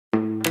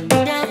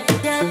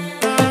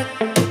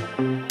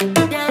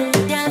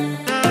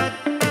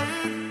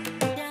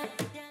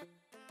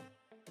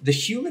The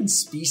human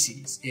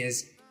species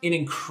is an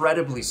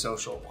incredibly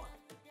social one.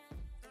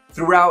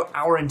 Throughout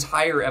our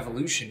entire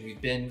evolution, we've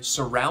been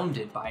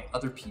surrounded by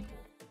other people,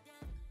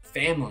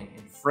 family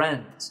and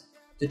friends,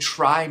 the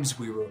tribes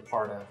we were a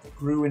part of that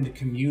grew into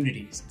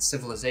communities and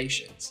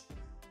civilizations.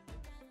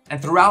 And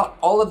throughout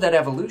all of that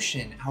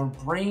evolution, our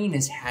brain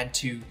has had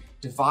to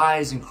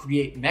devise and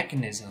create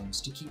mechanisms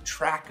to keep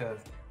track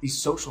of these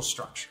social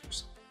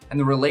structures and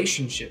the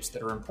relationships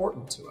that are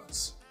important to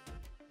us.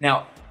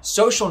 Now,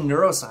 social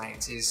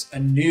neuroscience is a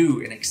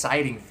new and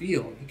exciting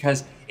field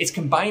because it's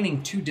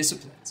combining two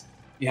disciplines.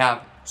 You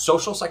have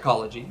social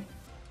psychology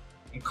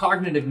and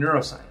cognitive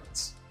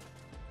neuroscience.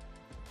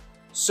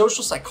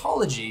 Social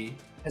psychology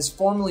has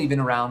formally been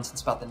around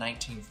since about the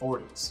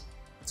 1940s.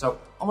 So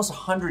almost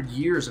 100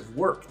 years of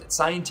work that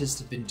scientists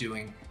have been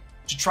doing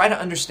to try to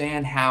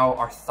understand how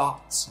our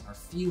thoughts and our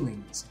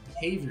feelings and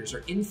behaviors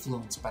are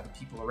influenced by the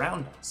people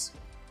around us.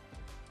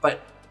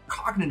 But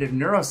cognitive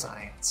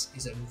neuroscience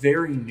is a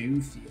very new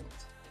field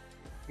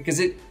because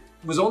it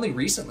was only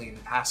recently in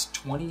the past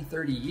 20,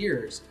 30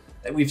 years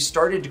that we've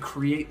started to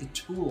create the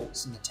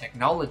tools and the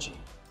technology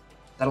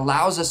that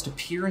allows us to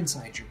peer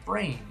inside your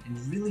brain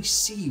and really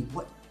see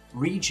what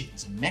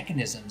regions and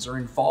mechanisms are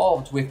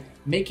involved with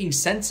making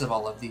sense of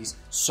all of these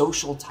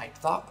social type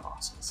thought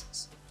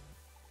processes.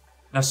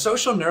 Now,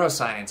 social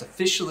neuroscience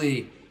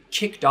officially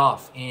kicked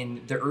off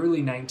in the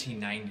early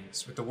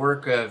 1990s with the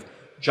work of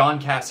John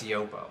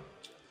Cacioppo.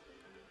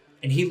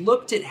 And he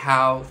looked at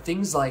how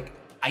things like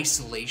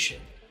isolation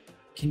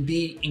can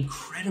be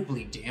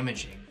incredibly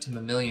damaging to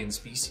mammalian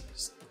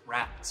species,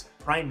 rats,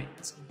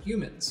 primates, and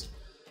humans.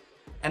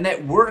 And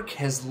that work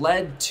has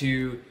led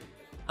to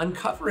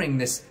uncovering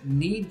this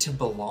need to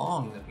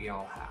belong that we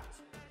all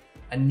have.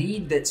 A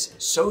need that's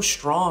so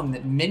strong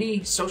that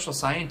many social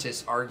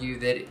scientists argue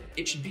that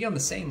it should be on the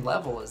same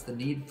level as the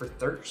need for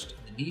thirst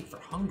and the need for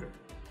hunger,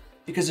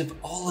 because of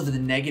all of the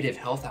negative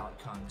health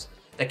outcomes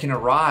that can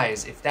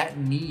arise if that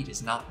need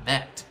is not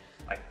met,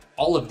 like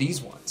all of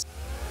these ones.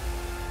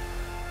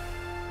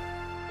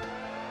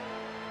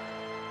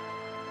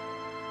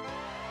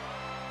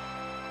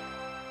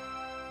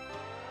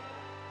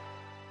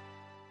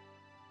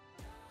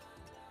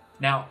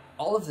 Now,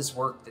 all of this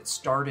work that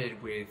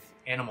started with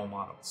animal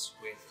models,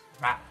 with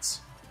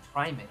rats,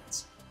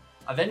 primates,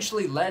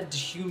 eventually led to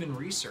human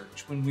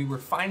research when we were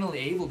finally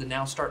able to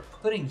now start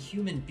putting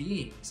human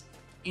beings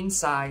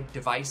inside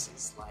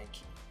devices like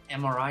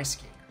MRI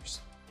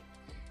scanners.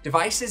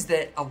 Devices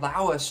that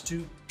allow us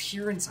to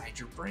peer inside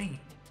your brain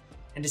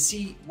and to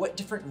see what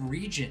different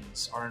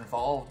regions are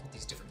involved with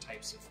these different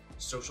types of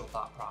social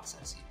thought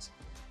processes.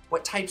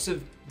 What types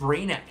of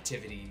brain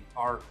activity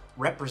are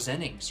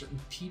representing certain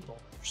people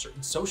or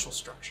certain social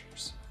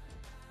structures.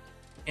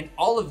 And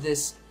all of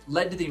this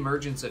led to the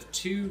emergence of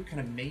two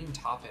kind of main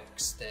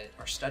topics that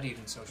are studied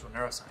in social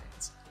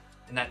neuroscience,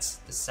 and that's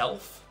the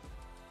self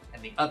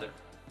and the other.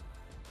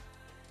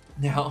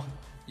 Now,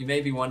 you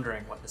may be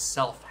wondering what the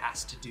self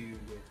has to do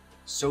with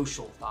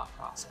social thought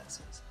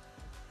processes,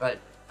 but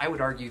I would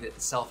argue that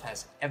the self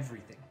has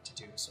everything to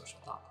do with social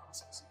thought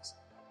processes.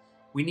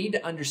 We need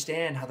to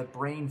understand how the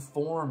brain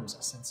forms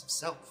a sense of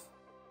self,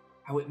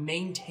 how it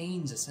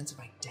maintains a sense of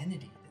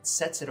identity that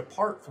sets it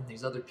apart from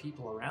these other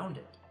people around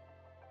it.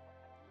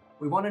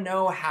 We want to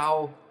know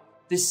how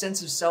this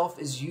sense of self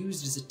is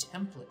used as a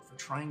template for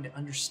trying to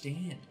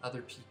understand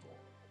other people,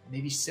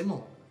 maybe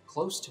similar or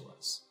close to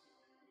us,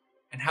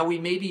 and how we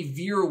maybe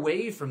veer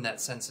away from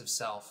that sense of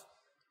self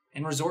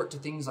and resort to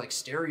things like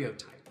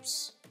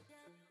stereotypes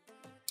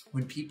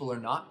when people are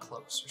not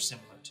close or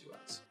similar to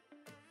us.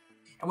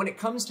 And when it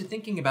comes to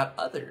thinking about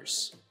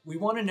others, we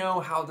want to know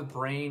how the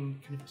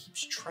brain kind of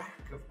keeps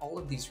track of all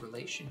of these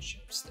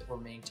relationships that we're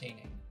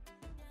maintaining,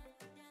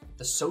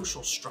 the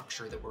social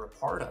structure that we're a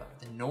part of,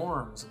 the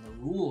norms and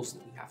the rules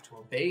that we have to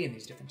obey in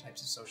these different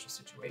types of social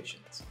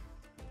situations.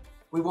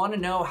 We want to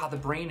know how the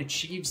brain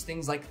achieves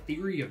things like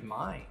theory of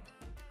mind,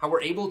 how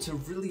we're able to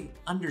really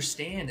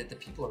understand that the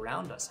people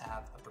around us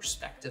have a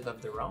perspective of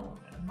their own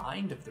and a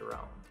mind of their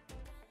own.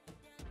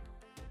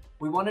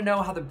 We want to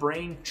know how the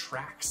brain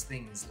tracks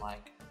things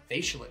like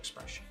facial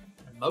expression,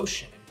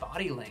 emotion, and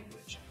body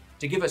language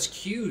to give us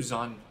cues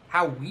on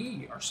how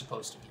we are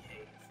supposed to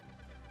behave,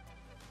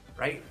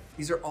 right?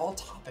 These are all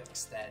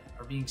topics that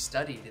are being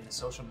studied in the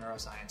social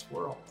neuroscience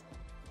world.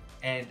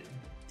 And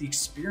the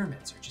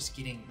experiments are just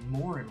getting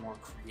more and more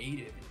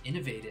creative and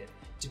innovative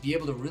to be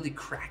able to really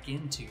crack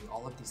into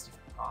all of these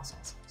different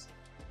processes.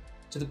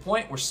 To the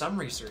point where some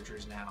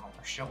researchers now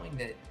are showing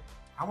that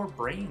our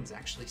brains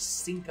actually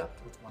sync up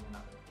with one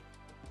another.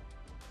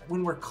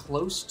 When we're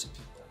close to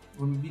people,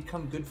 when we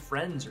become good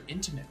friends or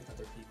intimate with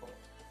other people,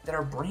 that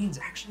our brains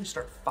actually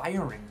start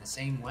firing the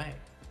same way.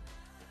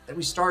 That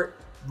we start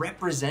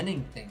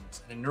representing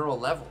things at a neural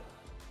level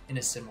in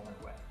a similar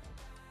way.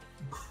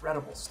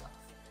 Incredible stuff.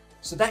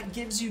 So that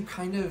gives you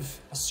kind of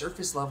a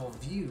surface level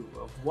view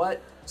of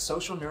what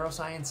social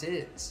neuroscience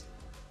is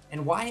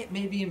and why it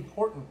may be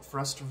important for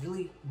us to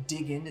really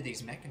dig into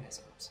these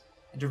mechanisms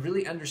and to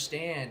really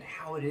understand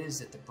how it is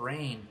that the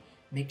brain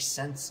make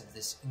sense of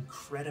this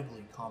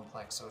incredibly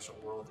complex social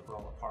world that we're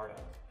all a part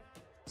of.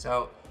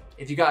 So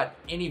if you got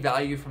any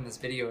value from this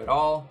video at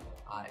all,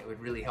 it would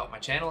really help my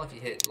channel if you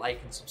hit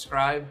like and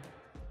subscribe.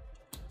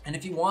 And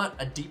if you want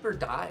a deeper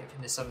dive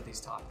into some of these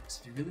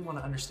topics, if you really want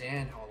to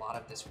understand how a lot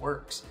of this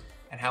works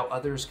and how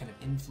others kind of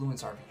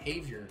influence our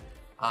behavior,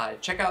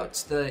 check out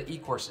the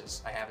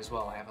e-courses I have as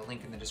well. I have a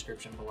link in the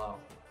description below.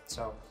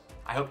 So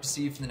I hope to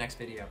see you for the next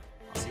video.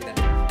 I'll see you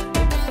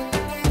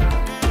then.